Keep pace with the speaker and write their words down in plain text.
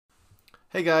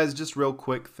Hey guys, just real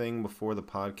quick thing before the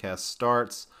podcast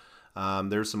starts.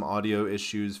 There's some audio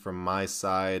issues from my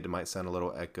side. It might sound a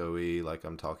little echoey, like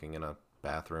I'm talking in a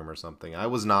bathroom or something. I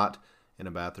was not in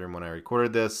a bathroom when I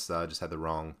recorded this. I just had the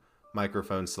wrong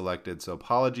microphone selected, so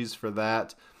apologies for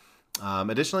that.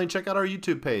 Additionally, check out our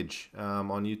YouTube page on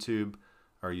YouTube,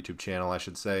 our YouTube channel, I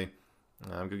should say.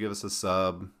 Go give us a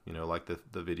sub, like the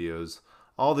videos,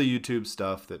 all the YouTube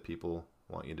stuff that people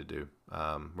want you to do.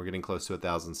 We're getting close to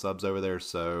 1,000 subs over there,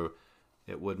 so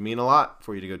it would mean a lot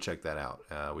for you to go check that out.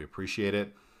 We appreciate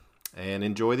it, and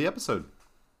enjoy the episode.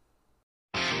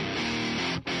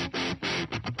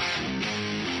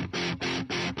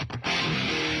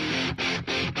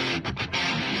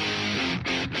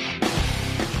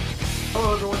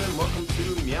 Hello, everyone, and welcome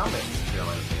to Meow Mix,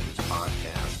 Carolina Panthers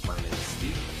podcast. My name is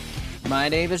Steve. My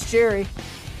name is Jerry.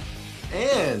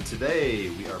 And today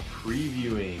we are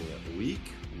previewing week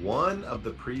 1 of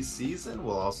the preseason.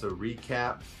 We'll also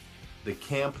recap the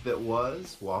camp that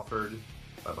was Wofford.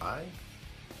 Bye-bye.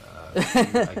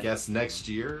 I guess next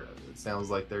year. It sounds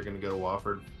like they're going to go to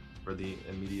Wofford for the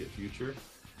immediate future.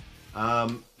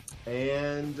 And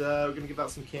we're going to give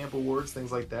out some camp awards,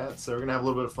 things like that. So we're going to have a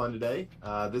little bit of fun today.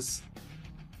 This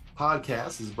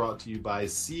podcast is brought to you by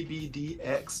CBDX.com.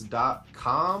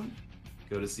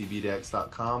 Go to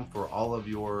CBDX.com for all of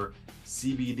your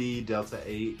CBD Delta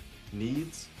 8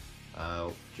 needs.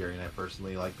 Jerry and I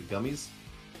personally like the gummies.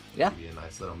 Yeah. Give you a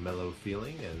nice little mellow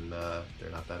feeling, and they're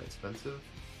not that expensive.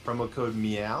 Promo code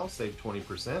MEOW, save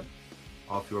 20%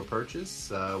 off your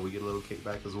purchase. We get a little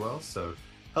kickback as well. So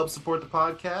help support the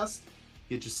podcast.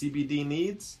 Get your CBD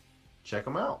needs. Check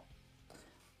them out.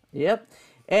 Yep.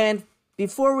 And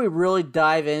before we really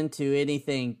dive into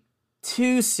anything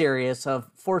too serious,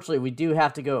 unfortunately, we do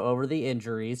have to go over the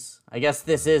injuries. I guess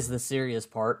this is the serious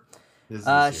part.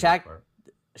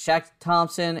 Shaq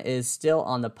Thompson is still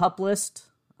on the PUP list.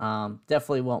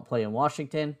 Definitely won't play in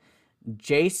Washington.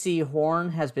 J.C.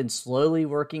 Horn has been slowly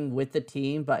working with the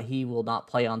team, but he will not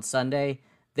play on Sunday.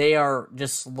 They are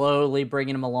just slowly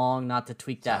bringing him along, not to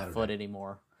tweak that foot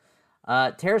anymore.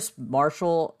 Terrace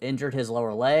Marshall injured his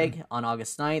lower leg on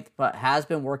August 9th, but has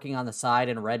been working on the side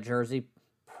in a red jersey.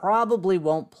 Probably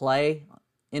won't play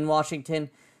in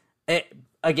Washington.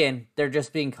 Again, they're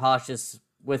just being cautious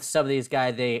with some of these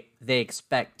guys they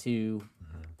expect to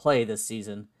play this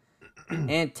season.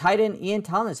 And tight end Ian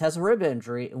Thomas has a rib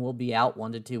injury and will be out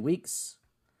 1 to 2 weeks.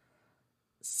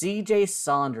 CJ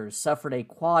Saunders suffered a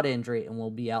quad injury and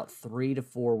will be out 3 to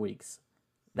 4 weeks.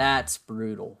 That's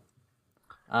brutal.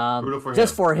 Brutal for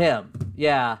just him. For him.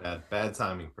 Yeah. Bad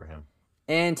timing for him.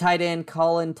 And tight end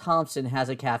Colin Thompson has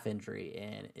a calf injury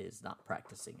and is not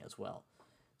practicing as well.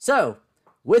 So,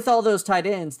 with all those tight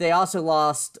ends, they also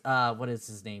lost, what is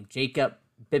his name? Jacob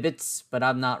Bibbitts, but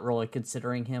I'm not really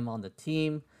considering him on the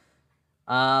team.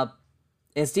 And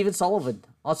Stephen Sullivan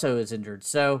also is injured.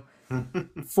 So,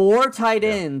 4 tight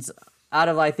ends out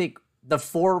of, I think, the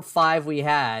 4 or 5 we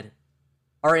had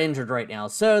are injured right now.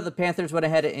 So, the Panthers went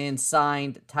ahead and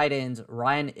signed tight ends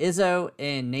Ryan Izzo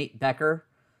and Nate Becker.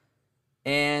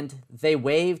 And they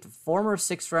waived former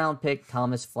 6th-round pick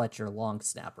Thomas Fletcher, long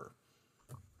snapper.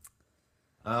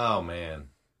 Oh, man.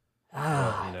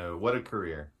 Well, what a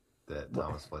career that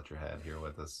Thomas Fletcher had here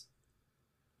with us.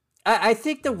 I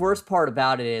think the worst part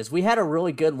about it is we had a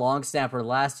really good long snapper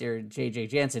last year, J.J.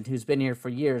 Jansen, who's been here for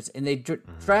years, and they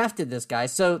drafted this guy.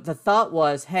 So the thought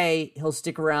was, hey, he'll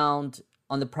stick around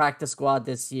on the practice squad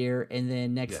this year, and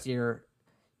then next year,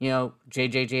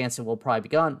 J.J. Jansen will probably be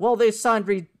gone. Well, they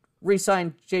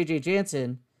re-signed J.J.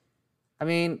 Jansen. I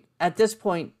mean, at this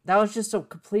point, that was just a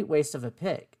complete waste of a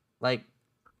pick.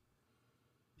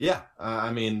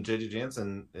 J.J.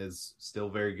 Jansen is still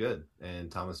very good,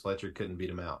 and Thomas Fletcher couldn't beat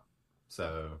him out.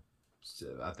 So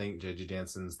I think J.J.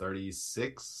 Jansen's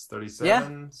 36,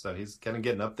 37, so he's kind of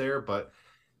getting up there, but,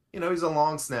 he's a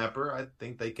long snapper. I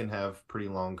think they can have pretty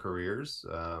long careers.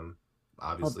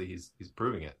 Obviously, he's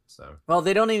proving it. So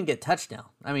they don't even get touched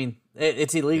now. I mean,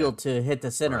 it's illegal to hit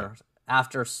the center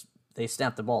after they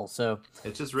snap the ball. So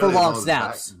it's just really for long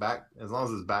snaps. As long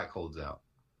as his back holds out,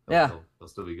 he'll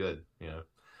still be good.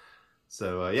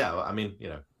 So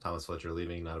Thomas Fletcher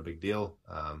leaving, not a big deal.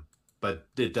 But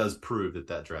it does prove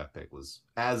that draft pick was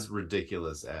as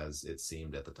ridiculous as it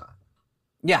seemed at the time.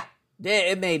 Yeah.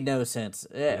 It made no sense.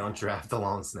 You don't draft a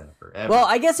long snapper. Ever. Well,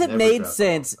 I guess it made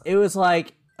sense. It was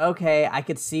like, okay, I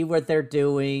could see what they're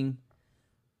doing.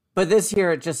 But this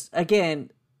year, it just,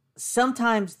 again,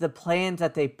 sometimes the plans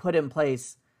that they put in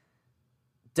place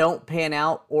don't pan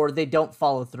out or they don't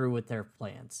follow through with their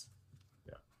plans.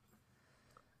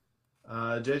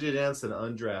 J.J. Jansen,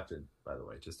 undrafted, by the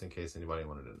way, just in case anybody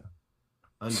wanted to know.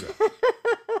 Undrafted.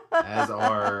 as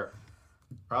are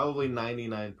probably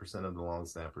 99% of the long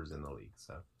snappers in the league.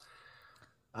 So,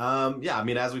 yeah, I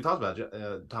mean, as we talked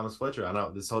about, Thomas Fletcher, I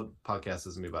know this whole podcast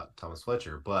isn't about Thomas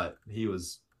Fletcher, but he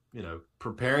was,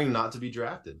 preparing not to be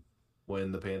drafted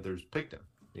when the Panthers picked him.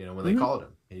 When they called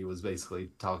him, he was basically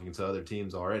talking to other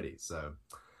teams already. So,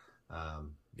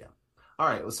 yeah. All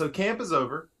right. So camp is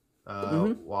over.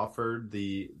 Wofford,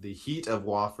 the heat of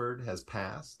Wofford has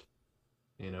passed.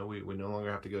 We no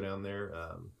longer have to go down there,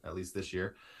 at least this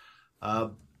year.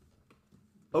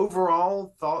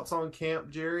 Overall thoughts on camp,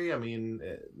 Jerry? I mean,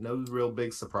 no real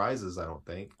big surprises, I don't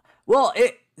think. Well,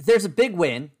 there's a big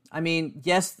win. I mean,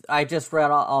 yes, I just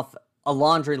read off a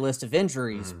laundry list of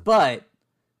injuries, but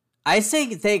I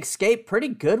say they escaped pretty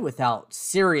good without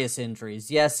serious injuries.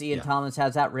 Yes, Ian Thomas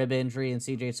has that rib injury and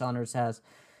CJ Saunders has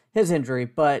his injury,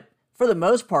 but for the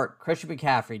most part, Christian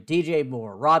McCaffrey, DJ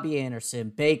Moore, Robbie Anderson,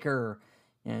 Baker,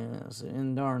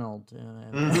 and Darnold.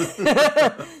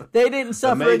 They didn't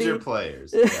suffer the major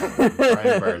players.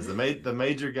 Brian Burns, the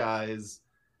major guys,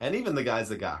 and even the guys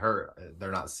that got hurt,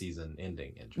 they're not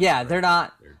season-ending injuries. Yeah, right? They're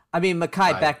not. I mean,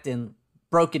 Mekhi Becton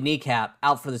broke a kneecap,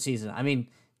 out for the season. I mean,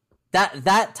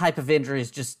 that type of injury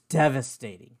is just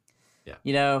devastating.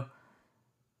 Yeah.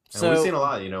 So and we've seen a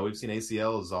lot. We've seen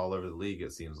ACLs all over the league.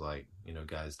 It seems like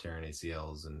guys tearing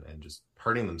ACLs and just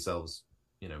hurting themselves.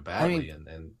 Badly.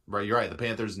 And right, you're right. The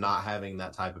Panthers not having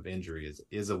that type of injury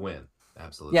is a win.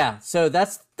 Absolutely. Yeah. So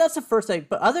that's the first thing.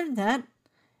 But other than that,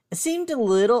 it seemed a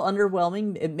little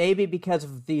underwhelming. It may be because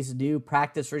of these new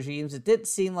practice regimes. It didn't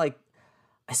seem like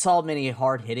I saw many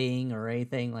hard hitting or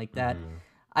anything like that.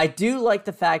 I do like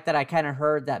the fact that I kind of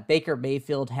heard that Baker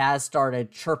Mayfield has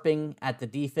started chirping at the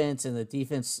defense, and the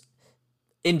defense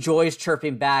enjoys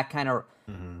chirping back, kind of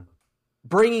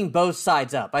bringing both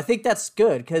sides up. I think that's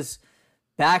good because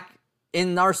back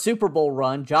in our Super Bowl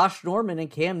run, Josh Norman and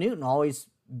Cam Newton always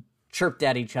chirped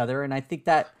at each other, and I think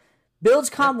that builds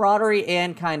camaraderie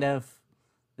and kind of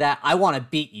that I want to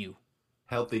beat you.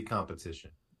 Healthy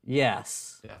competition.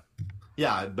 Yes.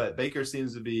 Yeah, but Baker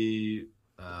seems to be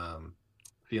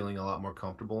feeling a lot more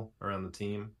comfortable around the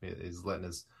team. He's letting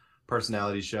his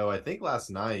personality show. I think last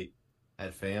night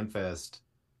at FanFest,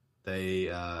 they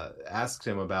asked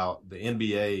him about the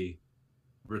NBA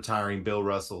retiring Bill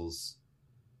Russell's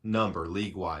number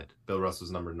league-wide. Bill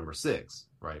Russell's number 6,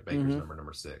 right? Baker's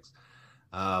number 6.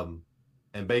 And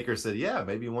Baker said, yeah,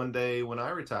 maybe one day when I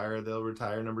retire, they'll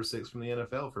retire number 6 from the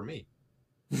NFL for me.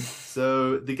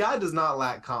 So the guy does not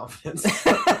lack confidence.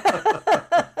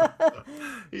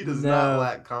 He does not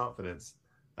lack confidence.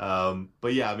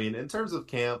 But yeah, I mean, in terms of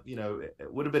camp,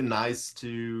 it would have been nice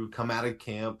to come out of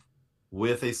camp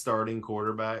with a starting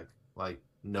quarterback, like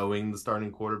knowing the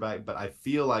starting quarterback. But I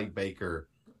feel like Baker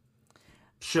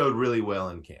showed really well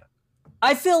in camp.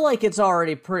 I feel like it's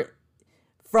already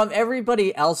from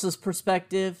everybody else's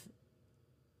perspective,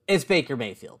 it's Baker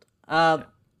Mayfield. I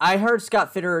heard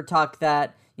Scott Fitterer talk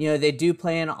that, they do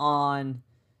plan on,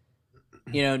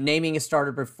 naming a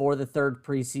starter before the third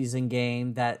preseason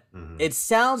game, that it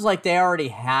sounds like they already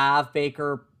have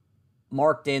Baker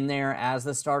marked in there as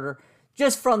the starter,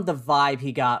 just from the vibe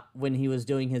he got when he was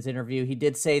doing his interview. He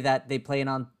did say that they plan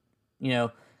on,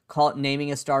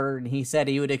 naming a starter, and he said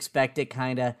he would expect it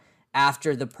kind of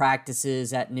after the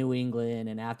practices at New England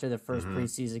and after the first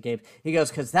preseason game. He goes,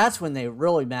 because that's when they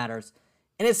really matters.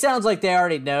 And it sounds like they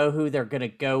already know who they're going to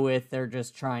go with. They're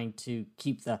just trying to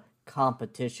keep the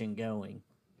competition going.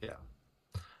 Yeah.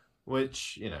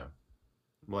 Which,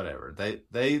 whatever.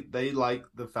 They like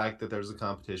the fact that there's a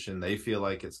competition. They feel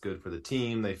like it's good for the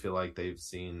team. They feel like they've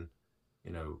seen,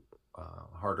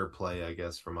 harder play, I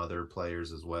guess, from other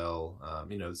players as well.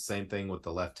 Same thing with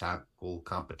the left tackle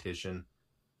competition,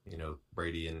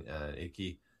 Brady and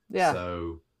Ickey. Yeah.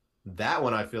 So that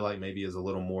one I feel like maybe is a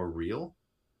little more real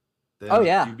than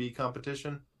QB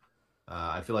competition.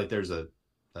 I feel like there's a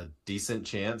decent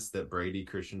chance that Brady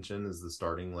Christensen is the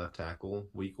starting left tackle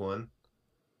week 1.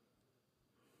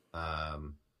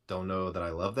 Don't know that I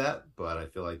love that, but I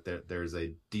feel like there's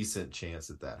a decent chance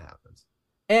that happens.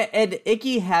 And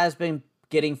Ickey has been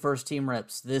getting first team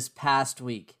reps this past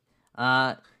week.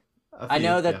 I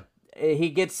know that he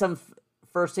gets some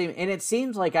first team, and it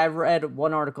seems like I read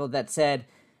one article that said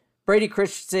Brady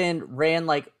Christensen ran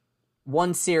like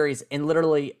one series and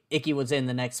literally Ickey was in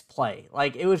the next play.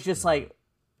 Like it was just like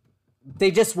they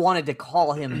just wanted to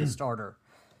call him the starter.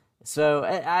 So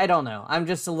I don't know. I'm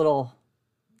just a little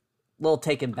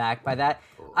taken back by that.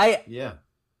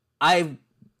 I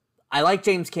like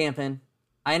James Campen.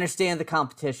 I understand the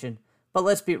competition, but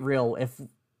let's be real. If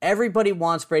everybody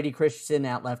wants Brady Christensen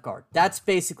at left guard, that's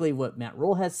basically what Matt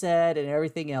Rule has said and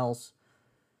everything else.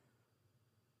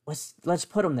 let's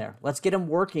put him there. Let's get him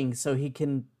working so he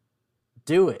can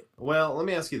do it. Well, let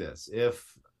me ask you this: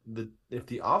 if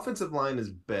the offensive line is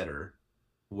better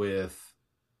with,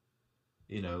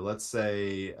 let's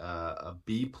say a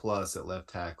B plus at left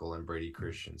tackle and Brady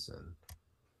Christensen,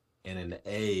 and an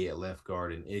A at left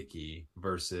guard and Icky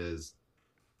versus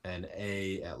an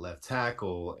A at left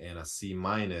tackle and a C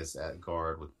minus at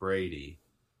guard with Brady,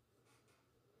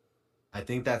 I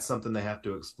think that's something they have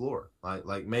to explore.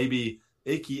 Like maybe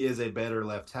Icky is a better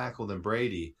left tackle than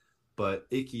Brady, but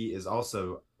Icky is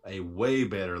also a way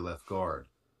better left guard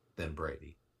than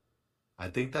Brady. I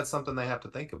think that's something they have to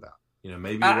think about.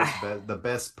 Maybe the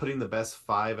best, putting the best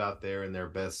 5 out there in their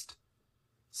best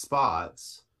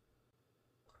spots.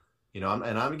 I'm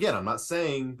not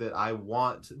saying that I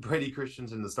want Brady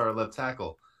Christensen to start left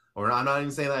tackle, or I'm not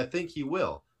even saying that I think he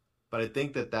will, but I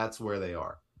think that that's where they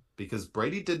are, because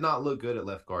Brady did not look good at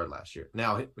left guard last year.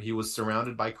 Now, he was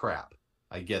surrounded by crap.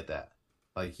 I get that.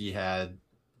 Like, he had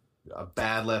a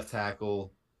bad left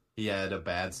tackle. He had a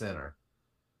bad center.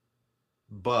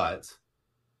 But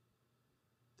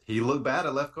he looked bad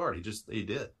at left guard. He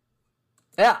did.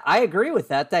 Yeah, I agree with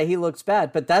that he looks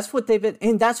bad, but that's what they've been,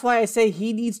 and that's why I say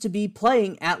he needs to be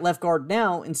playing at left guard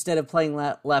now instead of playing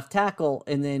left tackle,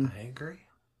 and then I agree.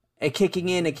 Kicking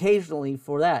in occasionally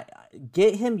for that.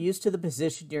 Get him used to the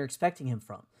position you're expecting him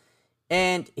from.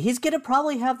 And he's going to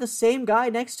probably have the same guy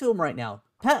next to him right now.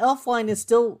 Pat Elflein is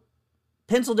still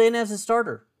penciled in as a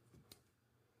starter.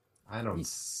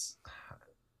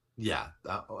 Yeah.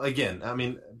 Again, I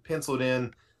mean, penciled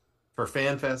in for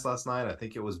FanFest last night. I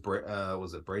think it was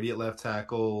it Brady at left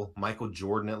tackle, Michael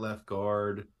Jordan at left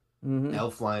guard,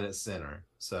 Elflein at center.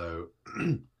 So,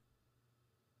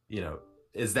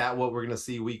 is that what we're going to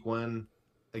see week 1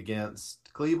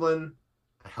 against Cleveland?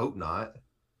 I hope not.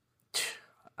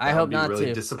 I hope not, really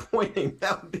too. Disappointing.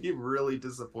 That would be really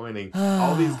disappointing.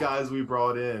 All these guys we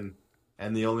brought in,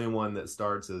 and the only one that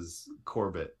starts is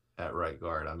Corbett at right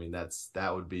guard. I mean,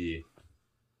 that'd be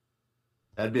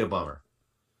a bummer.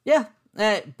 Yeah,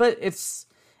 but it's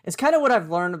kind of what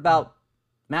I've learned about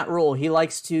Matt Rule. He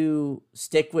likes to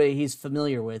stick with what he's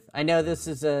familiar with. I know this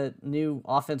is a new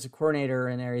offensive coordinator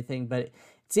and everything, but it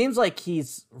seems like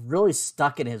he's really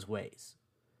stuck in his ways.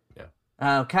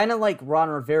 Yeah. Kind of like Ron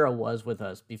Rivera was with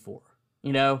us before.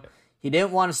 He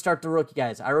didn't want to start the rookie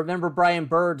guys. I remember Brian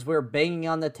Birds, we were banging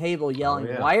on the table yelling,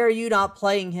 why are you not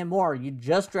playing him more? You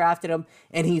just drafted him,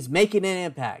 and he's making an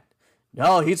impact.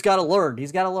 No, he's got to learn.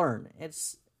 He's got to learn.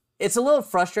 It's a little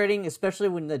frustrating, especially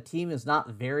when the team is not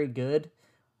very good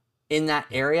in that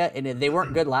area, and they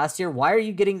weren't good last year. Why are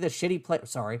you getting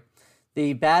the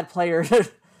bad players,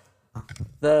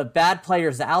 the bad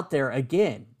players out there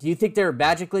again? Do you think they're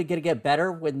magically going to get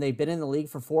better when they've been in the league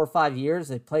for 4 or 5 years?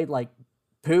 They played like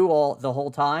poo the whole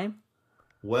time?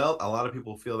 Well, a lot of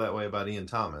people feel that way about Ian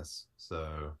Thomas,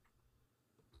 so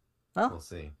we'll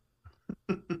see.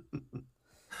 A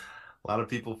lot of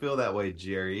people feel that way,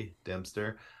 Jerry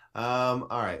Dempster. All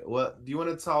right. Well, do you want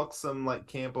to talk some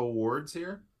camp awards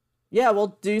here? Yeah,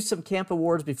 we'll do some camp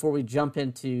awards before we jump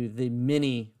into the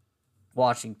mini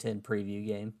Washington preview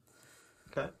game.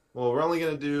 Okay. Well, we're only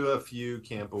going to do a few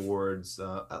camp awards.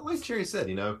 Like Jerry said,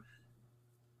 it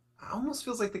almost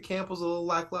feels like the camp was a little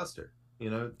lackluster.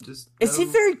 It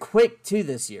seemed very quick too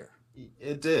this year.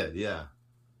 It did, yeah.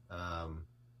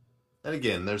 And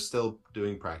again, they're still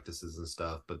doing practices and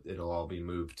stuff, but it'll all be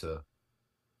moved to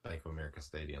Bank of America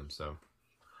Stadium. So,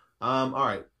 all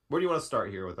right, where do you want to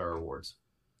start here with our awards?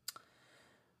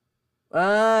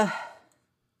 Let's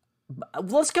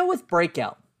go with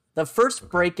breakout. The first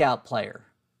breakout player.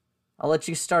 I'll let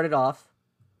you start it off.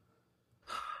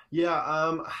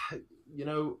 Yeah,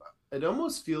 it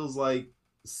almost feels like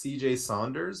CJ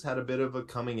Saunders had a bit of a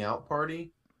coming out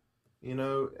party.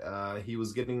 He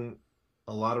was getting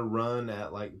a lot of run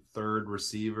at third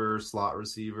receiver, slot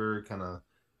receiver, kind of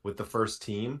with the first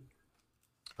team.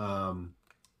 CJ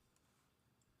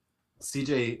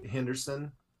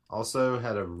Henderson also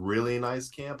had a really nice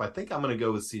camp. I think I'm going to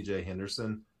go with CJ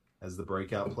Henderson as the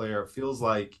breakout player. It feels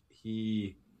like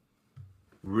he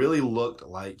really looked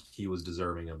like he was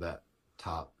deserving of that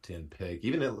top 10 pick.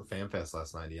 Even at FanFest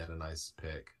last night, he had a nice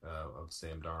pick of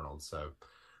Sam Darnold. So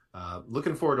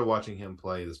looking forward to watching him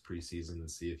play this preseason and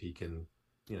see if he can,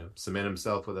 cement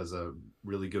himself as a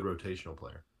really good rotational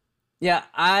player. Yeah,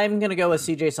 I'm going to go with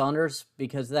CJ Saunders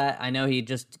because that I know he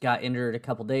just got injured a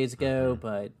couple days ago,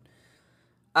 but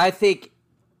I think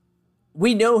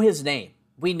we know his name.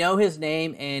 We know his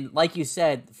name, and like you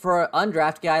said, for an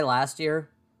undrafted guy last year,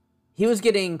 he was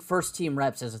getting first-team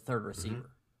reps as a third receiver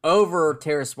over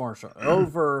Terrace Marshall,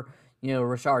 over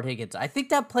Rashard Higgins. I think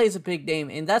that plays a big name,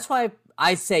 and that's why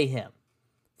I say him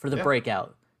for the Yeah.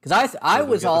 breakout. Because I we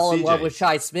was got the all in love CJ. with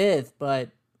Shi Smith, but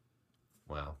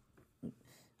Wow.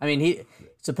 I mean, he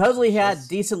supposedly had Just-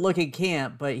 decent looking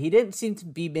camp, but he didn't seem to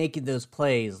be making those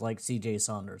plays like CJ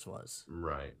Saunders was.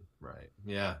 Right.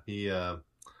 Yeah, he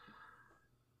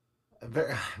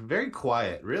very very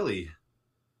quiet, really.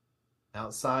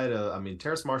 Outside of, I mean,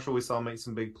 Terrace Marshall, we saw make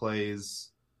some big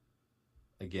plays.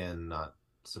 Again, not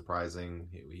surprising.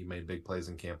 He made big plays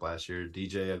in camp last year.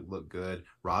 DJ looked good.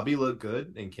 Robbie looked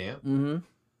good in camp. Mm-hmm.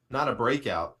 Not a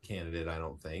breakout candidate, I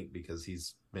don't think, because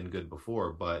he's been good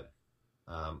before, but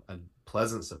a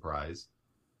pleasant surprise.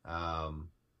 I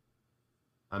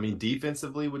mean,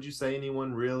 defensively, would you say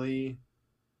anyone really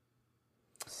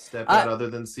stepped out other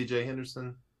than CJ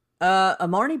Henderson?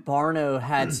 Amar'e Barno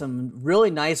had some really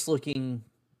nice looking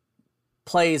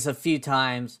plays a few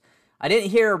times. I didn't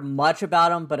hear much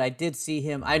about him, but I did see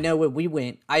him. I know when we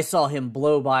went, I saw him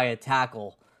blow by a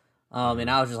tackle, and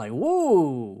I was just like,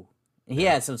 "Woo!" He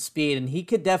had some speed, and he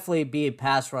could definitely be a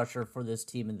pass rusher for this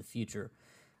team in the future.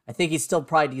 I think he still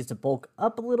probably needs to bulk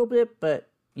up a little bit, but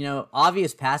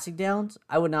obvious passing downs.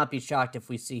 I would not be shocked if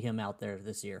we see him out there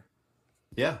this year.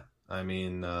 Yeah, I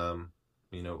mean,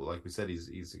 like we said,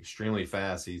 he's extremely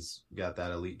fast. He's got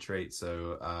that elite trait.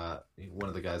 So one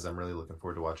of the guys I'm really looking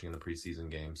forward to watching in the preseason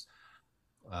games.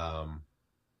 Brian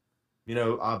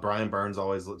Burns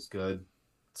always looks good.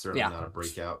 Certainly not a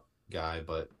breakout guy,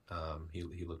 but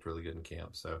he looked really good in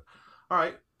camp. So, all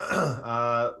right,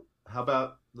 how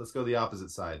about let's go the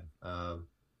opposite side?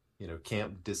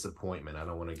 Camp disappointment. I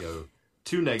don't want to go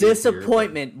too negative.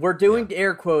 Disappointment. We're doing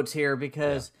air quotes here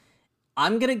because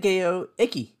I'm gonna go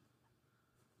Ickey.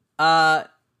 The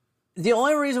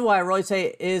only reason why I really say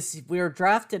it is we were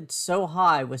drafted so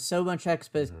high with so much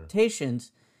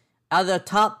expectations. Out of the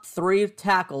top 3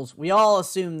 tackles, we all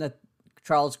assumed that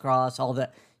Charles Cross, all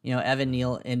that, Evan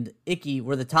Neal and Ickey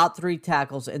were the top 3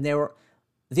 tackles, and they were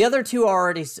the other 2 are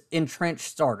already entrenched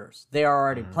starters. They are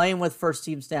already playing with first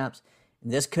team snaps,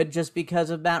 and this could just because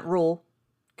of Matt Rule,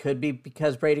 could be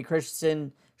because Brady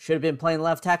Christensen should have been playing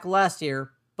left tackle last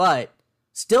year, but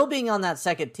still being on that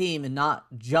second team and not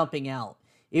jumping out.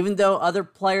 Even though other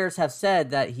players have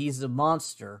said that he's a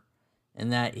monster and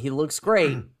that he looks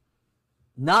great,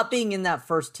 not being in that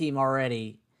first team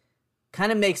already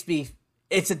kind of makes me,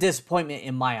 it's a disappointment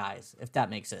in my eyes, if that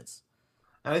makes sense.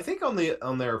 And I think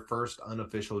on their first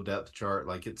unofficial depth chart,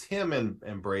 like it's him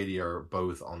and Brady are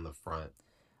both on the front.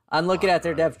 I'm looking at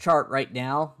their depth chart right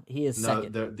now. He is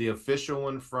second. The official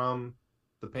one from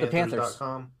the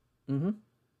Panthers.com? Mm-hmm.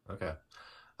 Okay.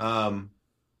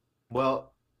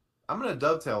 Well, I'm going to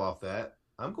dovetail off that.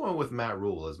 I'm going with Matt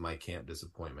Rule as my camp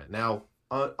disappointment. Now,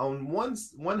 on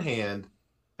one hand,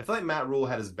 I feel like Matt Rule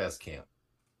had his best camp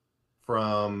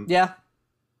from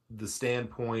the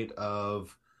standpoint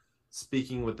of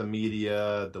speaking with the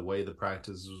media, the way the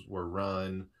practices were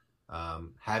run,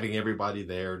 having everybody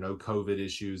there, no COVID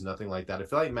issues, nothing like that. I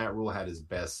feel like Matt Rule had his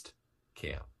best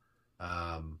camp.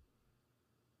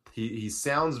 He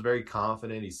sounds very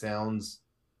confident. He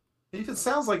even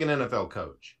sounds like an NFL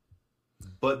coach.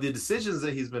 But the decisions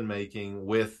that he's been making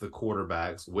with the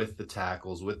quarterbacks, with the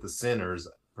tackles, with the centers,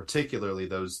 particularly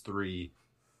those 3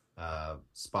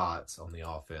 spots on the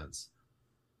offense,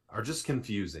 are just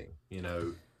confusing.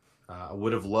 I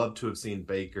would have loved to have seen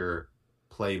Baker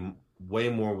play way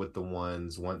more with the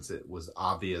ones once it was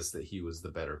obvious that he was the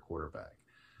better quarterback.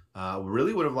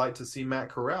 Really would have liked to see Matt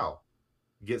Corral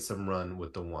get some run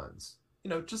with the ones.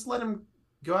 Just let him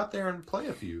go out there and play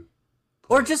a few.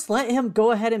 Or just let him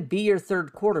go ahead and be your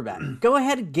third quarterback. Go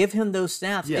ahead and give him those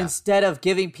snaps instead of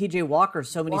giving PJ Walker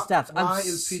so many snaps. Why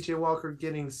is PJ Walker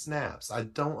getting snaps? I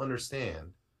don't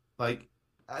understand. Like,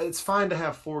 it's fine to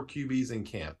have 4 QBs in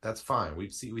camp. That's fine. We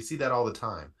see that all the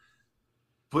time.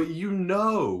 But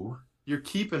you're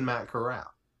keeping Matt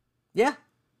Corral. Yeah.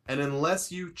 And unless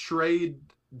you trade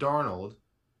Darnold,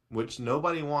 which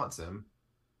nobody wants him,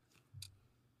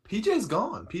 PJ's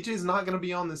gone. PJ's not going to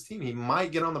be on this team. He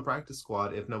might get on the practice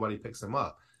squad if nobody picks him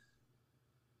up.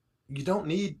 You don't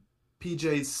need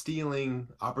PJ stealing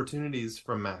opportunities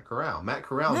from Matt Corral. Matt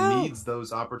Corral needs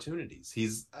those opportunities.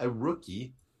 He's a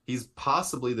rookie. He's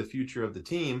possibly the future of the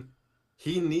team.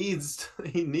 He needs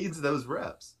those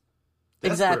reps.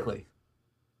 Exactly.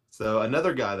 So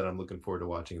another guy that I'm looking forward to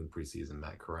watching in the preseason,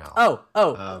 Matt Corral.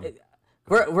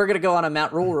 We're going to go on a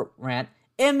Matt Rule rant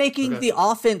and making the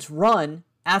offense run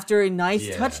after a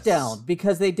nice touchdown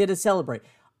because they did a celebrate.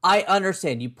 I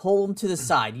understand. You pull them to the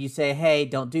side. You say, hey,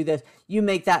 don't do this. You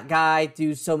make that guy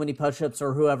do so many push-ups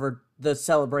or whoever the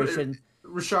celebration.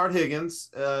 Rashard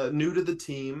Higgins, new to the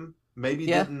team, maybe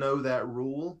didn't know that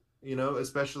rule,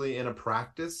 especially in a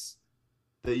practice.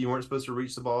 that you weren't supposed to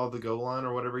reach the ball at the goal line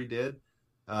or whatever he did.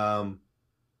 Yeah,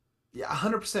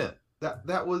 100%. That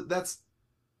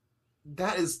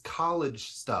is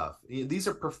college stuff. These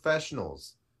are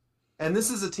professionals. And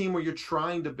this is a team where you're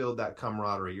trying to build that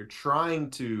camaraderie. You're trying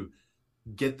to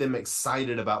get them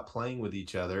excited about playing with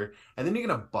each other. And then you're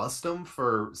going to bust them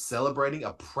for celebrating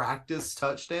a practice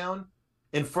touchdown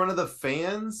in front of the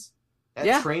fans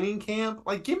at training camp.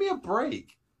 Like, give me a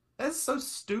break. That's so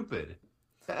stupid.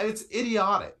 It's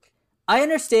idiotic. I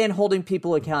understand holding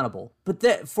people accountable, but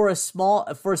that for a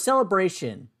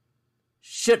celebration,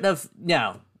 shouldn't have.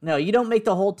 No, you don't make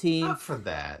the whole team. Not for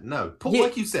that. No,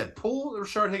 like you said, pull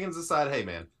Rashard Higgins aside. Hey,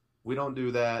 man, we don't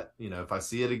do that. If I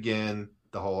see it again,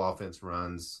 the whole offense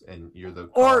runs, and you're the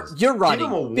cause. Or you're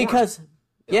running because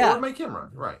or make him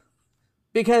run, right?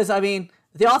 Because I mean,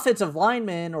 the offensive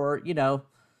lineman, or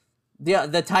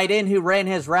the tight end who ran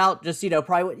his route, just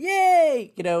probably went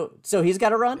yay, so he's got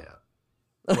to run. Yeah.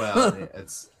 Well,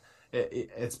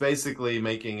 it's basically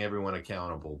making everyone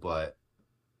accountable, but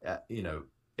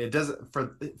it doesn't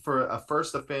for a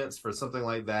first offense for something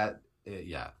like that.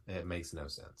 It makes no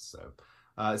sense.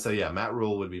 So yeah, Matt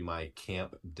Rule would be my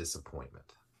camp disappointment.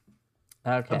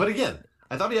 Okay, but again,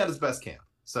 I thought he had his best camp,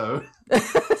 so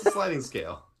sliding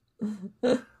scale.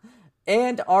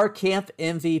 And our camp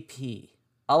MVP.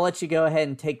 I'll let you go ahead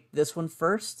and take this one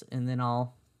first, and then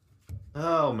I'll.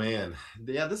 Oh man,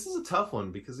 yeah, this is a tough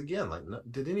one because again,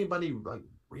 did anybody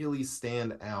really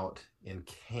stand out in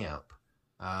camp?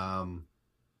 I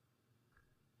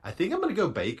think I'm going to go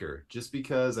Baker just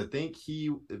because I think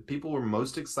people were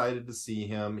most excited to see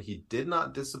him. He did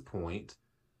not disappoint.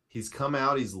 He's come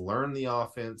out. He's learned the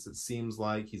offense. It seems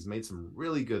like he's made some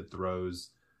really good throws.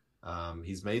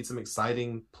 He's made some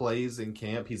exciting plays in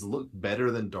camp. He's looked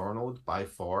better than Darnold by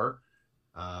far.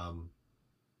 I'm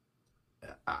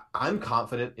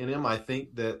confident in him. I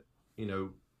think that,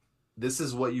 this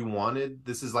is what you wanted.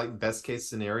 This is like best case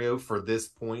scenario for this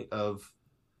point of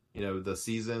the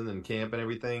season and camp and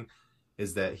everything,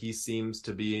 is that he seems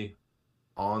to be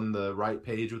on the right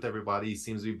page with everybody. He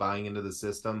seems to be buying into the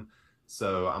system.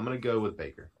 So I'm going to go with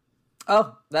Baker.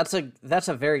 Oh, that's a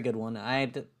very good one.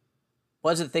 I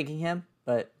wasn't thinking him,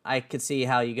 but I could see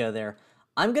how you go there.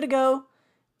 I'm going to go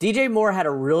DJ Moore. Had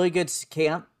a really good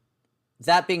camp.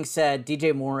 That being said,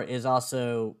 DJ Moore is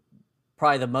also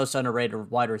probably the most underrated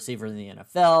wide receiver in the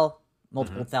NFL,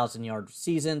 multiple 1,000-yard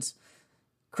seasons.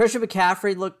 Christian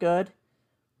McCaffrey looked good,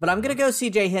 but I'm going to go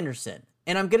CJ Henderson.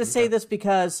 And I'm going to say this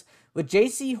because with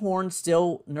J.C. Horn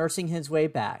still nursing his way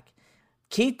back,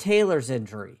 Keith Taylor's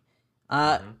injury,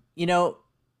 that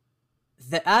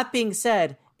being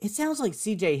said, it sounds like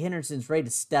CJ Henderson's ready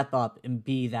to step up and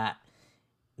be that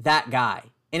guy.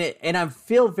 And I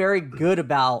feel very good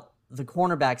about the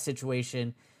cornerback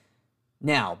situation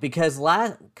now because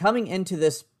coming into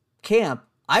this camp,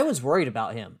 I was worried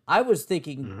about him. I was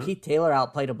thinking Keith Taylor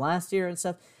outplayed him last year and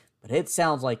stuff, but it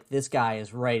sounds like this guy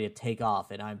is ready to take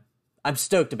off, and I'm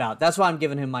stoked about it. That's why I'm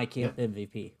giving him my camp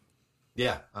MVP.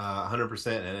 Yeah, 100%.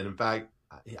 And in fact,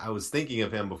 I was thinking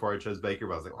of him before I chose Baker,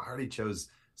 but I was like, well, I already chose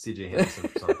CJ Henderson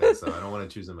for something, so I don't want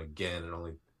to choose him again and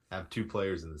only have two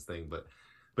players in this thing. But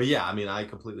yeah, I mean, I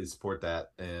completely support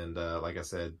that. And like I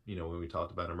said, when we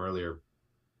talked about him earlier,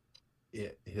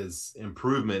 his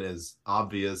improvement is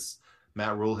obvious.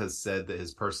 Matt Rule has said that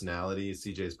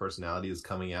CJ's personality is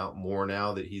coming out more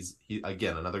now that he's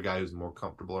again, another guy who's more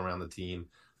comfortable around the team,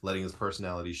 letting his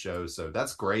personality show. So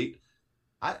that's great.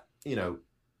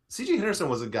 CJ Henderson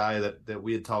was a guy that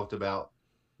we had talked about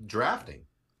drafting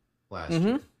last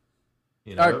year.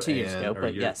 Or 2 years ago,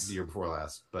 but yes. The year before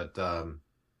last. But,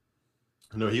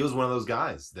 he was one of those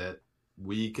guys that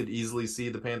we could easily see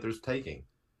the Panthers taking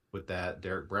with that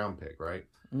Derek Brown pick, right?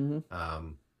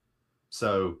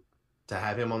 So to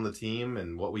have him on the team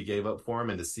and what we gave up for him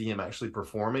and to see him actually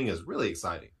performing is really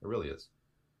exciting. It really is.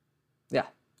 Yeah.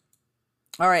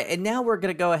 All right, and now we're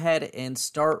going to go ahead and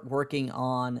start working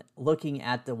on looking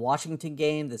at the Washington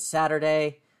game this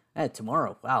Saturday.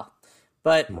 Tomorrow, wow.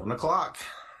 But 1 o'clock.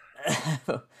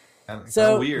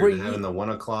 So weird having the 1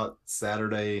 o'clock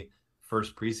Saturday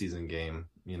first preseason game.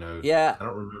 Yeah. I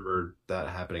don't remember that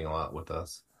happening a lot with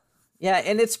us. Yeah,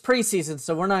 and it's preseason,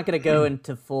 so we're not going to go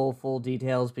into full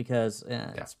details because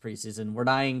it's preseason. We're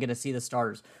not even going to see the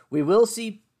starters. We will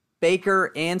see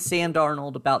Baker and Sam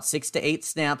Darnold about 6 to 8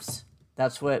 snaps.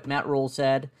 That's what Matt Rule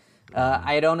said.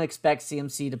 I don't expect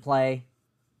CMC to play.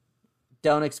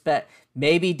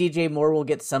 Maybe DJ Moore will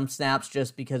get some snaps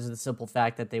just because of the simple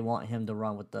fact that they want him to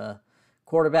run with the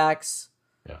quarterbacks.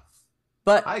 Yeah.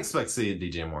 But I expect to see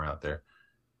DJ Moore out there.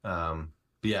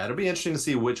 But yeah, it'll be interesting to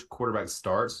see which quarterback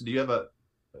starts. Do you have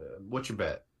what's your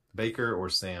bet? Baker or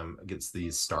Sam gets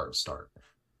the start.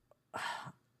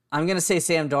 I'm gonna say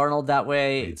Sam Darnold. That Me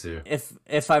way, too.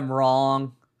 if I'm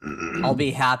wrong, I'll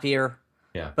be happier.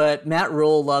 Yeah. But Matt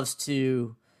Rule loves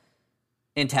to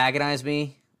antagonize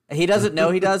me. He doesn't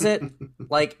know he does it.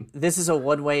 Like, this is a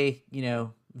one-way,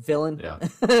 villain. Yeah.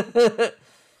 But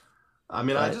I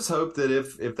mean, I just hope that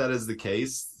if that is the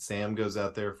case, Sam goes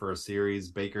out there for a series,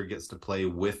 Baker gets to play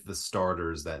with the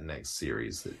starters that next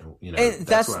series. and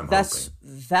That's what I'm hoping.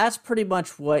 that's pretty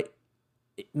much what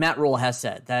Matt Rule has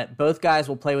said, that both guys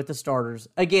will play with the starters.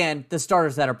 Again, the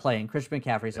starters that are playing. Christian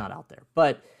McCaffrey's not out there.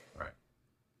 But,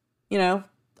 Right.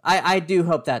 I do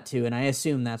hope that too, and I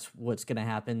assume that's what's going to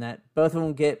happen, that both of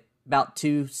them get about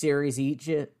 2 series each,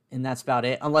 and that's about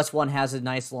it, unless one has a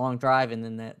nice long drive, and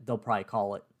then they'll probably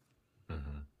call it.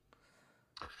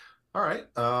 All right.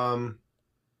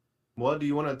 Well, do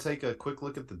you want to take a quick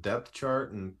look at the depth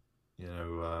chart and,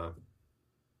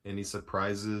 any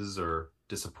surprises or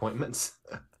disappointments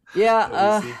Yeah,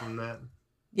 that we see from that?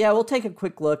 Yeah, we'll take a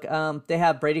quick look. They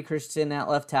have Brady Christensen at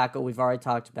left tackle. We've already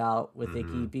talked about with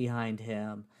Icky behind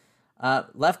him.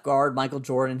 Left guard, Michael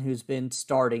Jordan, who's been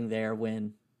starting there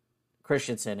when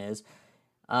Christensen is.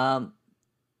 In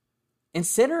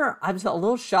center, I'm a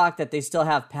little shocked that they still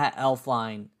have Pat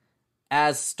Elflein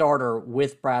as starter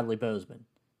with Bradley Bozeman.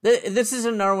 This is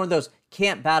another one of those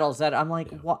camp battles that I'm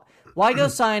like, why go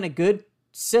sign a good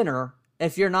center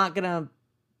if you're not going to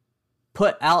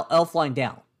put Elflein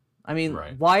down? I mean,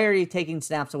 Right. Why are you taking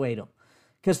snaps away to him?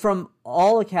 Because from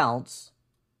all accounts,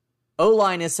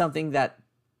 O-line is something that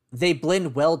they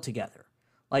blend well together.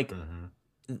 Like,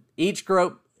 each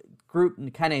group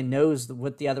kind of knows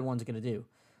what the other one's going to do.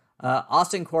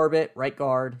 Austin Corbett, right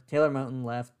guard. Taylor Moton,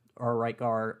 left or right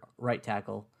guard, right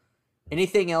tackle.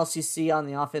 Anything else you see on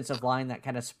the offensive line that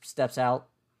kind of steps out?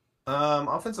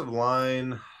 Offensive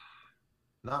line,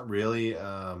 not really.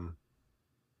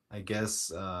 I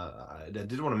guess I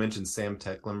did want to mention Sam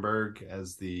Tecklenburg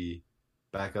as the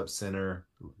backup center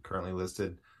currently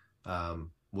listed.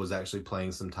 Was actually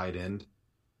playing some tight end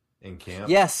in camp.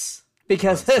 Yes,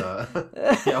 because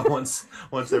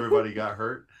once everybody got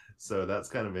hurt. So that's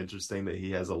kind of interesting that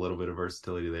he has a little bit of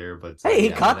versatility there. But hey, he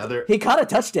caught a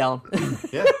touchdown.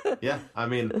 yeah. I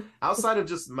mean, outside of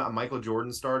just Michael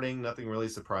Jordan starting, nothing really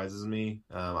surprises me.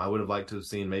 I would have liked to have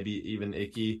seen maybe even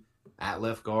Icky at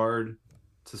left guard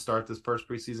to start this first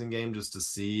preseason game just to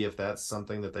see if that's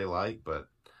something that they like. But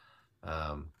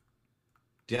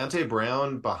Deontay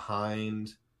Brown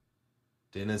behind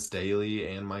Dennis Daly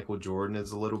and Michael Jordan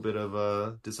is a little bit of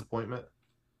a disappointment.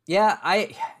 Yeah,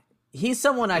 he's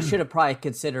someone I should have probably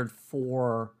considered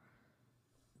for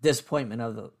disappointment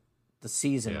of the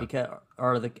season of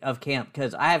camp,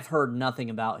 because I have heard nothing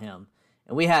about him,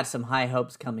 and we had some high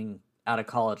hopes coming out of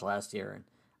college last year, and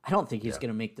I don't think he's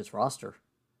going to make this roster.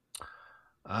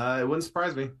 It wouldn't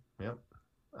surprise me. Yep.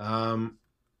 Well,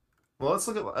 let's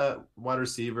look at wide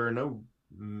receiver. No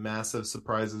massive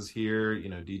surprises here.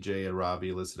 DJ and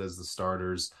Robbie listed as the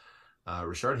starters.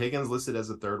 Rashard Higgins listed as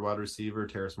a third wide receiver.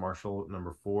 Terrace Marshall,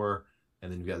 number 4.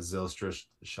 And then you've got Zylstra,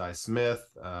 Shi Smith,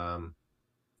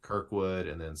 Kirkwood,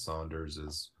 and then Saunders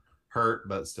is hurt,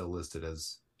 but still listed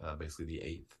as basically the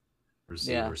 8th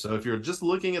receiver. Yeah. So if you're just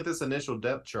looking at this initial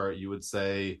depth chart, you would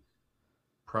say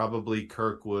probably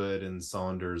Kirkwood and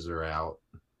Saunders are out.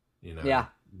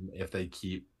 If they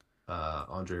keep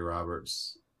Andre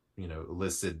Roberts,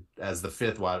 listed as the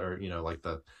 5th wide, or like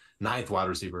the 9th wide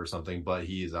receiver or something, but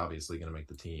he is obviously going to make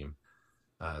the team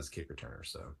as kick returner.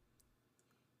 So,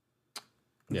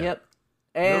 yeah. Yep.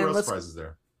 And no real surprises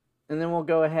there. And then we'll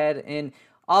go ahead and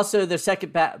also their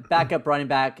second backup running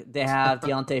back, they have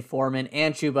Deontay Foreman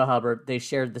and Chuba Hubbard. They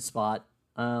shared the spot.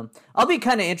 I'll be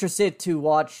kind of interested to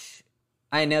watch.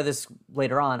 I know this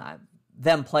later on.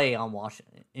 Them play in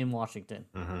Washington.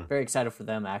 Mm-hmm. Very excited for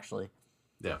them, actually.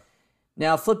 Yeah.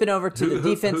 Now flipping over to the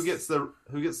defense.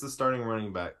 Who gets the starting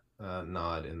running back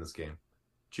nod in this game?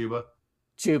 Chuba.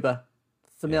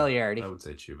 Familiarity. Yeah, I would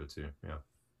say Chuba too. Yeah.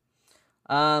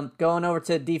 Going over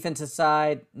to the defensive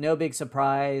side, no big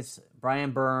surprise.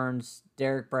 Brian Burns,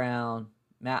 Derek Brown,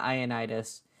 Matt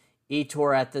Ioannidis,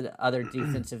 Etor at the other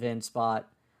defensive end spot.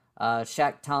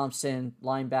 Shaq Thompson,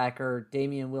 linebacker.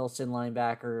 Damian Wilson,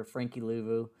 linebacker. Frankie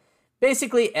Louvu.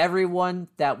 Basically, everyone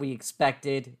that we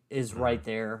expected is right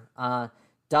there.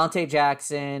 Dante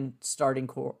Jackson, starting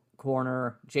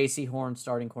corner. J.C. Horn,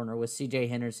 starting corner, with C.J.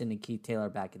 Henderson and Keith Taylor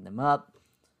backing them up.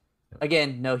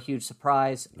 Again, no huge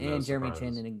surprise. And Jeremy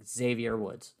Chin and Xavier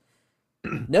Woods.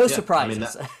 No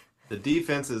surprises. I mean, the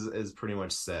defense is pretty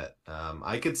much set.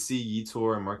 I could see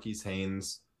Yetur and Marquise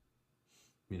Haynes,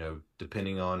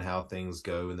 depending on how things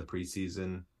go in the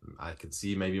preseason, I could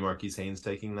see maybe Marquise Haynes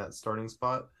taking that starting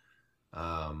spot.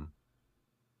 But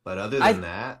other than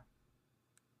that,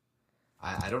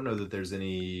 I don't know that there's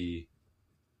anybody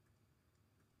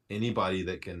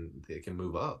that can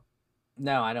move up.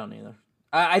 No, I don't either.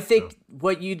 I think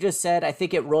what you just said, I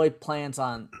think it really plans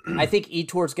on. I think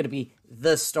Etor's going to be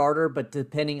the starter, but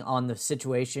depending on the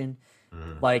situation,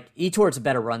 like Etor's a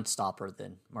better run stopper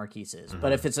than Marquise is.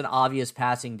 But if it's an obvious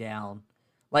passing down,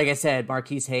 like I said,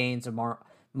 Marquise Haynes and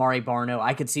Mari Barno,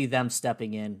 I could see them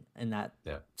stepping in that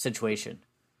situation.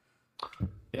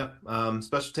 Yeah.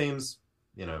 Special teams,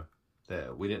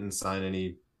 that we didn't sign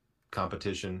any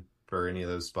competition for any of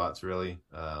those spots really.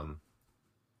 The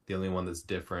only one that's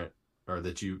different, or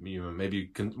that you maybe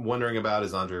wondering about,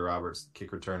 is Andre Roberts,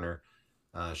 kick returner.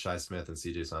 Shi Smith and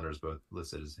CJ Saunders both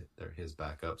listed as his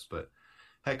backups, but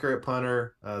Hecker at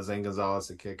punter, Zane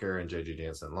Gonzalez at kicker, and JJ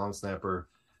Jansen long snapper.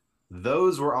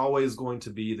 Those were always going to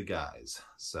be the guys.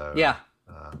 So yeah,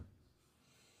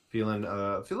 feeling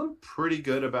pretty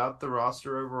good about the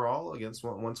roster overall.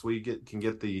 Once we can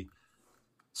get the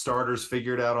starters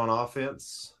figured out on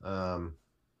offense, and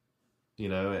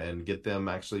get them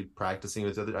actually practicing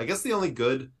with other. I guess the only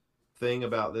good thing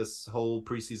about this whole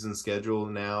preseason schedule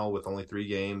now, with only 3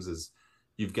 games, is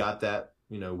you've got that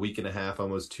week and a half,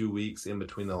 almost 2 weeks in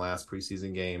between the last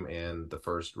preseason game and the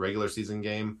first regular season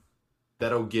game.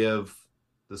 That'll give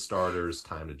the starters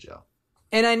time to gel.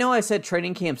 And I know I said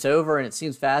training camp's over and it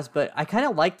seems fast, but I kind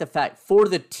of like the fact for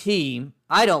the team,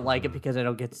 I don't like it because I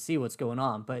don't get to see what's going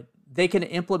on, but they can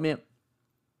implement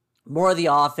more of the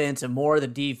offense and more of the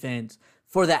defense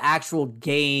for the actual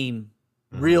game,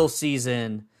 real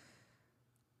season,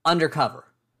 undercover.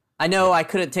 I know I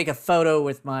couldn't take a photo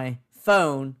with my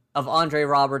phone of Andre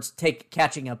Roberts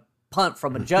catching a punt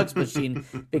from a jugs machine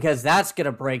because that's going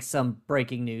to break some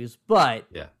breaking news, but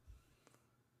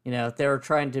they were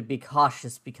trying to be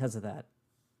cautious because of that.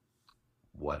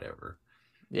 Whatever.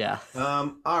 Yeah.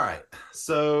 All right.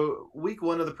 So week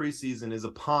 1 of the preseason is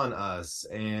upon us,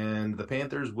 and the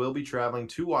Panthers will be traveling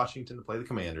to Washington to play the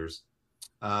Commanders.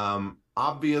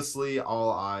 Obviously,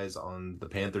 all eyes on the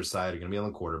Panthers side are going to be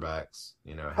on the quarterbacks.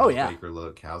 How's Baker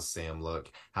look? How's Sam look?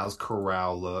 How's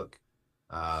Corral look?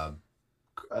 Are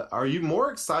you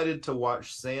more excited to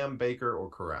watch Sam, Baker, or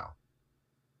Corral?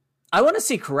 I want to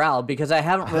see Corral because I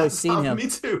haven't really seen him. Me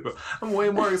too. I'm way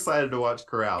more excited to watch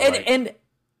Corral.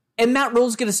 And Matt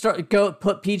Rule's going to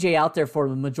put PJ out there for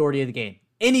the majority of the game.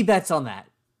 Any bets on that?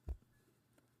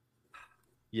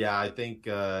 Yeah, I think.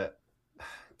 God,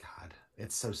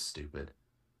 it's so stupid.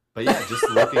 But yeah, just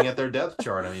looking at their depth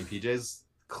chart, I mean, PJ's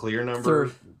number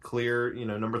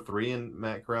 3, and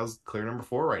Matt Corral's clear number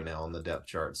 4 right now on the depth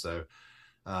chart. So,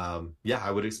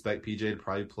 I would expect PJ to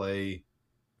probably play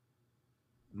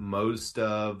most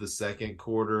of the second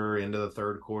quarter into the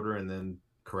third quarter, and then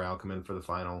Corral come in for the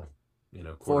final,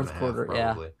 fourth quarter,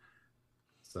 probably. Yeah.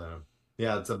 So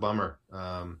yeah, it's a bummer.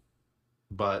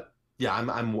 But yeah,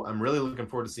 I'm really looking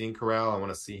forward to seeing Corral. I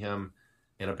want to see him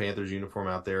in a Panthers uniform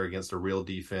out there against a real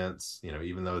defense.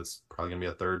 Even though it's probably gonna be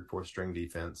a 3rd, 4th string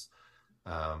defense.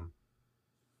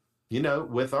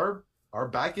 With our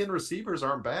back end receivers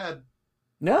aren't bad.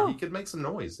 No, he could make some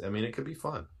noise. I mean, it could be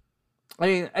fun. I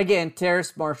mean, again,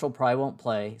 Terrace Marshall probably won't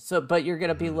play. So, but you're going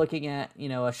to be looking at,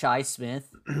 a Shi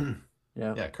Smith.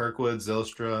 Yeah, Kirkwood,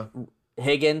 Zylstra.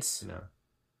 Higgins.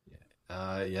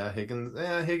 Higgins.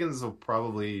 Yeah, Higgins will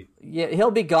probably. Yeah,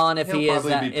 he'll be gone if he is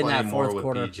in that fourth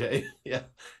quarter. PJ. Yeah,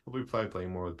 he'll be probably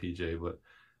playing more with PJ. But,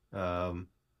 I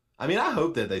mean, I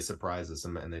hope that they surprise us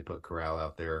and they put Corral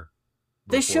out there.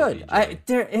 They should.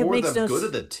 It makes the good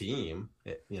of the team.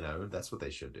 That's what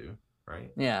they should do,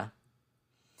 right? Yeah.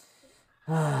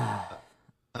 But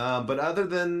other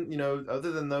than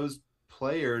those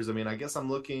players, I mean, I guess I'm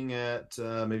looking at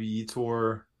maybe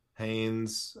Yetur,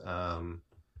 Haynes. I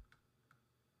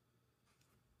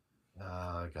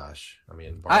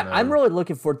mean, I'm really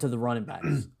looking forward to the running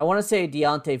backs. I want to say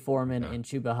Deontay Foreman and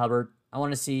Chuba Hubbard. I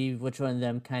want to see which one of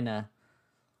them kind of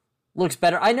looks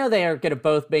better. I know they are going to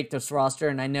both make this roster,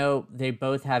 and I know they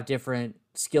both have different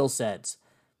skill sets.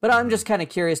 But I'm just kind of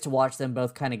curious to watch them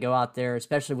both kind of go out there,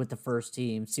 especially with the first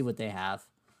team, see what they have.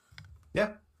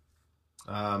 Yeah.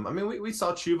 I mean, we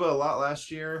saw Chuba a lot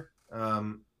last year.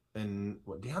 And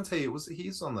what Deontay,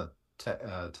 he's on the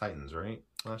Titans, right?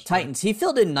 Titans. He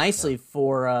filled in nicely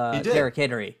for Derrick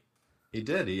Henry. He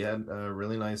did. He had a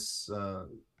really nice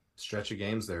stretch of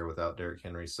games there without Derrick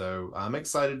Henry. So I'm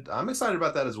excited. I'm excited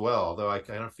about that as well, although I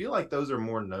kind of feel like those are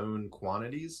more known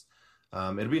quantities.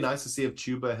 It'd be nice to see if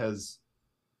Chuba has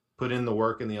put in the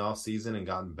work in the off season and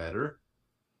gotten better.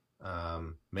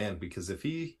 Because if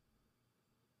he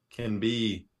can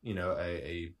be,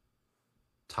 a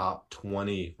top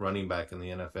 20 running back in the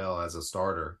NFL as a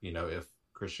starter, if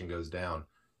Christian goes down.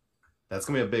 That's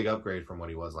going to be a big upgrade from what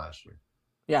he was last year.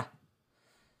 Yeah.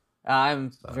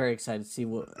 I'm very excited to see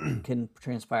what can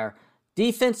transpire.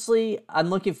 Defensively, I'm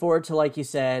looking forward to, like you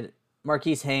said,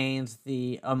 Marquise Haynes,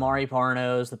 the Amari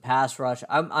Parnos, the pass rush.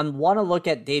 I want to look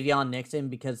at Davion Nixon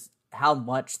because how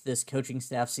much this coaching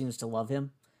staff seems to love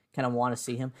him. Kind of want to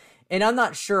see him. And I'm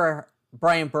not sure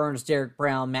Brian Burns, Derek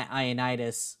Brown, Matt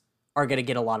Ioannidis are going to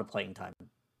get a lot of playing time.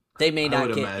 They may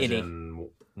not get any.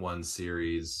 One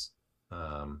series,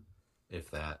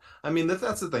 if that. I mean,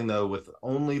 that's the thing though. With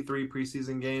only 3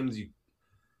 preseason games,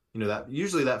 that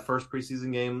usually that first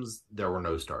preseason games there were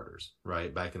no starters,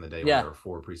 right? Back in the day, when there were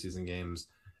 4 preseason games,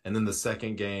 and then the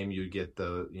second game you get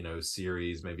the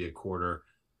series, maybe a quarter.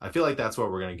 I feel like that's what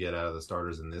we're going to get out of the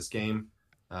starters in this game.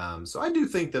 So I do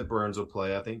think that Burns will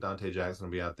play. I think Dante Jackson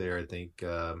will be out there. I think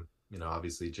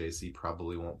obviously JC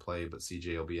probably won't play, but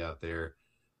CJ will be out there.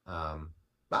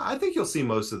 I think you'll see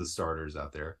most of the starters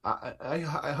out there.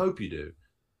 I hope you do.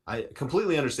 I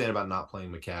completely understand about not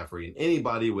playing McCaffrey, and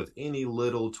anybody with any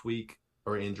little tweak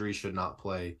or injury should not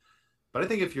play. But I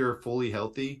think if you're fully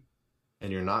healthy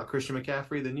and you're not Christian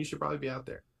McCaffrey, then you should probably be out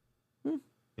there.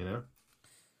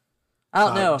 I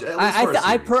don't know.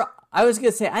 I was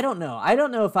gonna say I don't know. I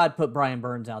don't know if I'd put Brian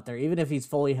Burns out there, even if he's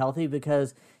fully healthy.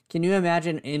 Because can you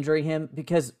imagine injuring him?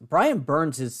 Because Brian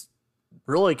Burns is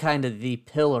really kind of the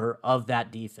pillar of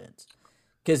that defense.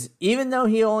 Because even though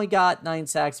he only got 9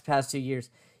 sacks the past 2 years,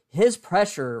 his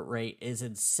pressure rate is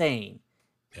insane.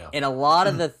 Yeah. And a lot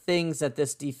of the things that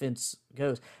this defense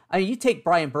goes. I mean, you take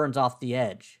Brian Burns off the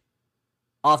edge,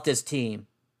 off this team,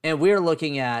 and we're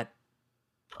looking at.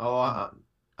 I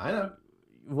know.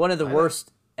 One of the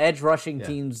worst edge rushing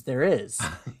teams there is.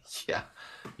 Yeah,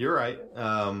 you're right.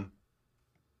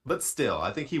 But still,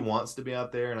 I think he wants to be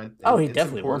out there, and he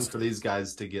definitely wants for these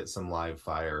guys to get some live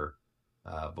fire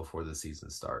before the season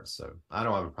starts. So I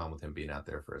don't have a problem with him being out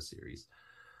there for a series.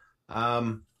 Are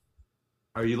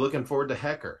you looking forward to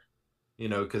Hecker?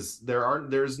 Because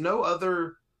there's no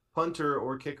other punter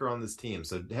or kicker on this team,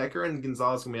 so Hecker and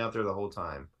Gonzalez can be out there the whole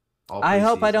time. I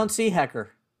hope I don't see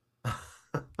Hecker.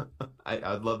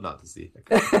 I'd love not to see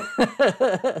Hecker.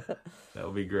 That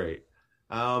would be great.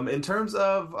 In terms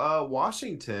of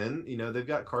Washington, they've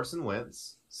got Carson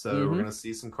Wentz, so we're going to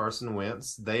see some Carson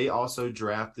Wentz. They also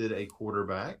drafted a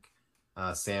quarterback,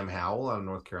 Sam Howell out of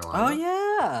North Carolina. Oh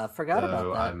yeah, forgot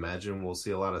about that. I imagine we'll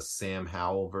see a lot of Sam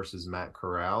Howell versus Matt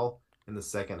Corral in the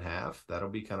second half. That'll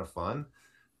be kind of fun.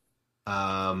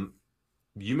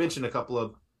 You mentioned a couple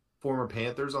of former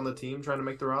Panthers on the team trying to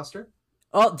make the roster.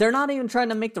 Oh, they're not even trying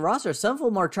to make the roster. Some of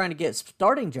them are trying to get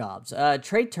starting jobs.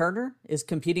 Trey Turner is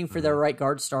competing for their right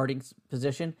guard starting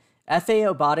position. F.A.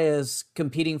 Obata is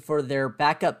competing for their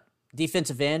backup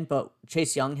defensive end, but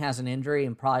Chase Young has an injury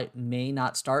and probably may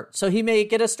not start, so he may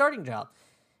get a starting job.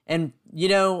 And,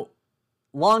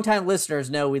 longtime listeners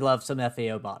know we love some F.A.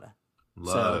 Obata.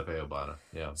 Love F.A. Obata,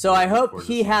 yeah. So I hope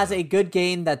he has a good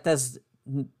game that does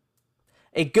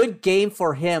a good game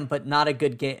for him, but not a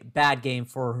bad game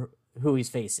for who he's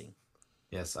facing.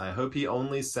 Yes, I hope he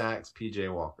only sacks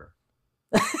PJ Walker.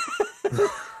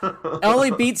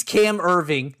 Only beats Cam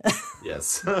Irving.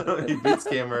 Yes, he beats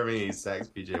Cam Irving. He sacks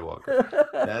PJ Walker.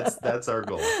 That's our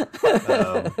goal.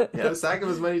 Sack him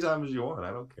as many times as you want.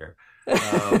 I don't care.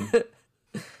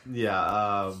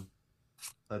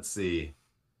 Let's see.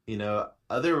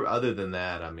 Other than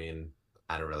that, I mean,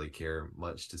 I don't really care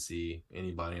much to see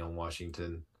anybody on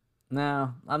Washington.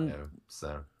 No,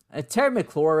 Terry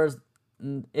McLaurin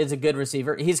is a good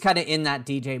receiver. He's kind of in that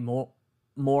DJ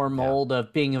Moore mold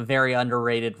of being a very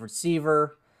underrated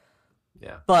receiver.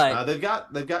 Yeah, but they've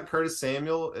got Curtis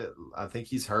Samuel. I think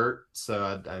he's hurt, so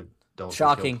I don't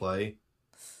think he'll play.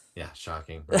 Yeah,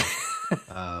 shocking. Right?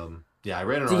 I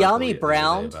read an article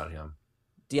Brown about him.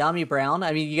 De'Ami Brown.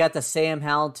 I mean, you got the Sam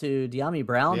Howell to De'Ami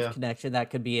Brown connection. That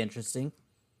could be interesting.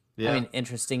 Yeah. I mean,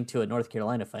 interesting to a North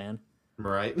Carolina fan.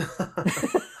 Right.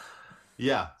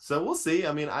 Yeah. So we'll see.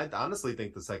 I mean, I honestly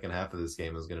think the second half of this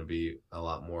game is going to be a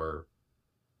lot more,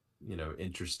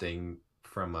 interesting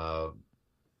from a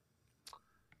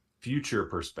future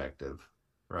perspective.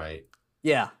 Right.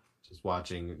 Yeah. Just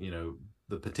watching,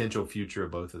 the potential future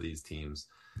of both of these teams.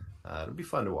 It'll be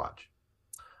fun to watch.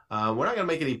 We're not going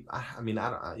to make any. I mean,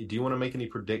 do you want to make any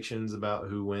predictions about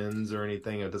who wins or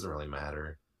anything? It doesn't really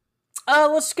matter.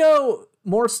 Let's go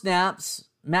more snaps.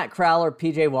 Matt Corral or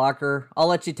PJ Walker. I'll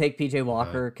let you take PJ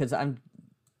Walker because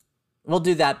we'll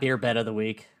do that beer bet of the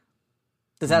week.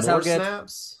 Does that sound good? More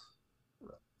snaps?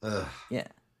 Yeah.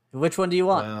 Which one do you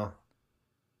want? Well,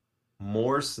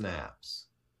 more snaps.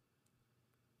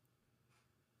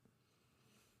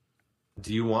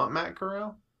 Do you want Matt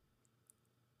Corral?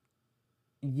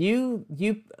 You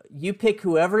pick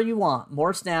whoever you want.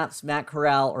 More snaps, Matt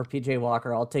Corral or PJ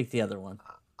Walker. I'll take the other one.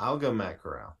 I'll go Matt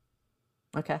Corral.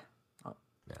 Okay.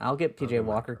 I'll get PJ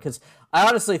Walker because I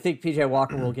honestly think PJ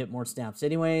Walker will get more snaps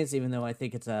anyways, even though I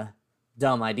think it's a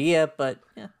dumb idea. But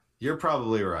yeah, you're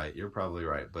probably right.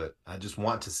 But I just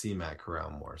want to see Matt Corral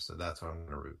more, so that's what I'm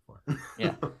going to root for.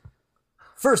 Yeah.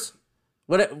 First,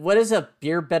 what is a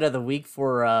beer bet of the week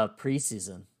for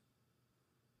preseason?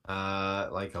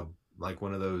 Like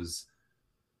one of those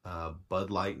Bud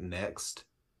Light Next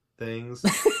things.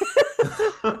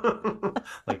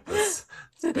 Like this,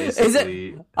 basically. Is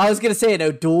it? I was gonna say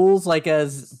no duels, like a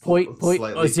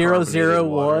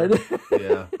 .001.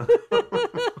 Yeah.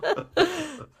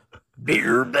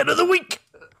 Beer bet of the week.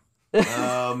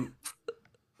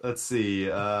 Let's see.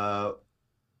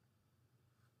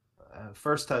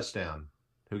 First touchdown.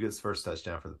 Who gets first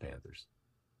touchdown for the Panthers?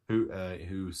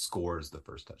 Who scores the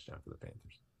first touchdown for the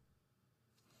Panthers?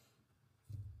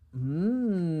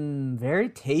 Very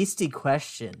tasty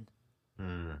question.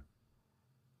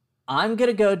 I'm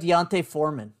gonna go Deontay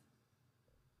Foreman.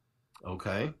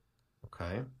 Okay.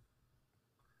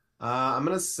 I'm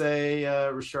gonna say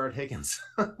Rashard Higgins.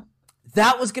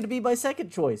 That was gonna be my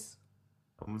second choice.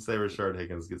 I'm gonna say Rashard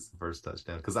Higgins gets the first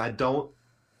touchdown because I don't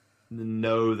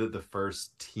know that the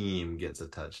first team gets a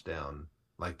touchdown,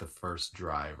 like the first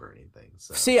drive or anything.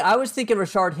 So. See, I was thinking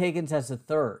Rashard Higgins as the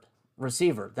third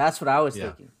receiver. That's what I was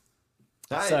thinking.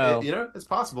 It's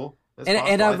possible.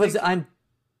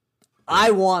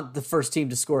 I want the first team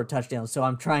to score a touchdown, so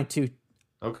I'm trying to.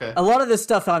 Okay. A lot of this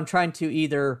stuff I'm trying to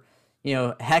either,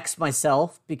 hex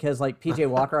myself because like PJ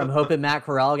Walker, I'm hoping Matt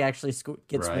Corral actually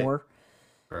gets more.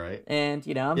 Right. And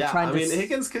I'm trying to.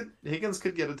 Higgins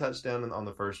could get a touchdown on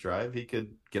the first drive. He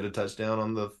could get a touchdown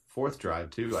on the fourth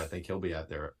drive too. I think he'll be out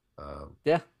there.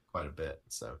 Quite a bit.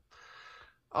 So.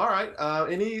 All right.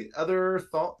 Any other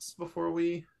thoughts before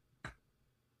we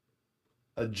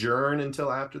adjourn until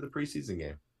after the preseason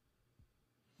game?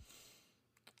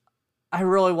 I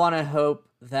really want to hope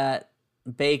that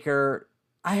Baker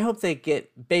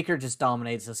just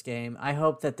dominates this game. I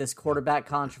hope that this quarterback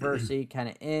controversy kind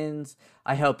of ends.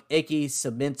 I hope Icky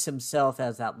submits himself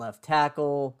as that left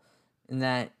tackle and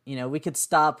that, we could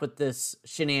stop with this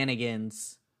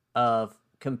shenanigans of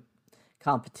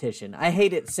competition. I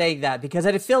hate it saying that because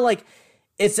I feel like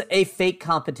it's a fake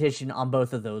competition on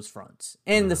both of those fronts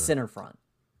and the center front.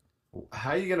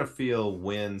 How are you going to feel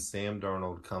when Sam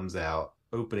Darnold comes out,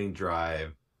 opening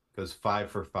drive, goes 5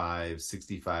 for 5,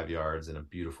 65 yards, and a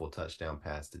beautiful touchdown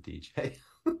pass to DJ?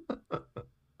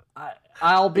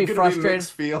 I'll be frustrated. Be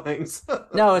mixed feelings.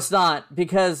 No, it's not,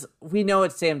 because we know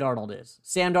what Sam Darnold is.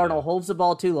 Sam Darnold holds the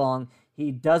ball too long.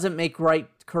 He doesn't make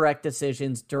correct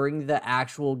decisions during the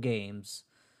actual games.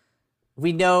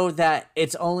 We know that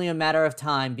it's only a matter of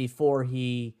time before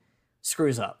he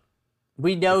screws up.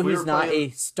 We know he's not a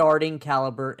starting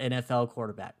caliber NFL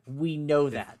quarterback. We know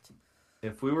that.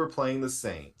 If we were playing the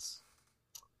Saints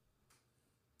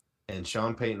and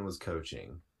Sean Payton was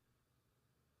coaching,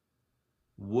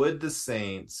 would the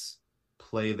Saints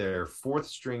play their fourth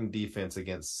string defense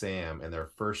against Sam and their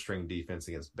first string defense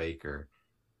against Baker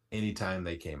anytime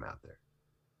they came out there?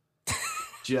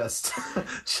 just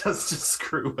to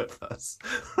screw with us.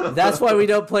 That's why we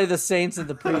don't play the Saints in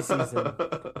the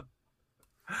preseason.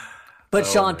 But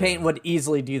Sean Payton would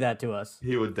easily do that to us.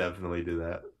 He would definitely do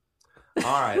that.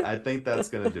 All right, I think that's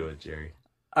going to do it, Jerry.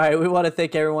 All right, we want to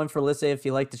thank everyone for listening. If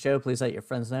you like the show, please let your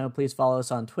friends know. Please follow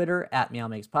us on Twitter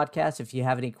 @MeowMakesPodcast. If you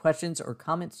have any questions or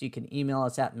comments, you can email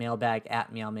us at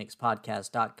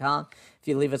mailbag@meowmakespodcast.com. If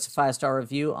you leave us a 5-star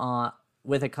review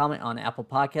with a comment on Apple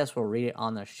Podcasts, we'll read it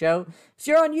on the show. If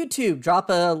you're on YouTube, drop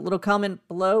a little comment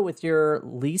below with your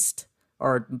least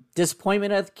or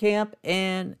disappointment of the camp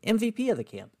and MVP of the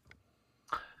camp.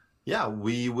 Yeah,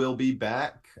 we will be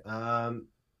back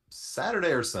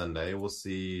Saturday or Sunday. We'll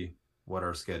see what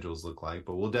our schedules look like,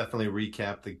 but we'll definitely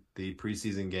recap the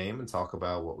preseason game and talk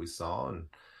about what we saw and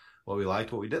what we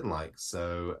liked, what we didn't like.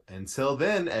 So until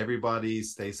then, everybody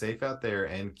stay safe out there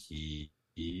and keep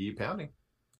pounding.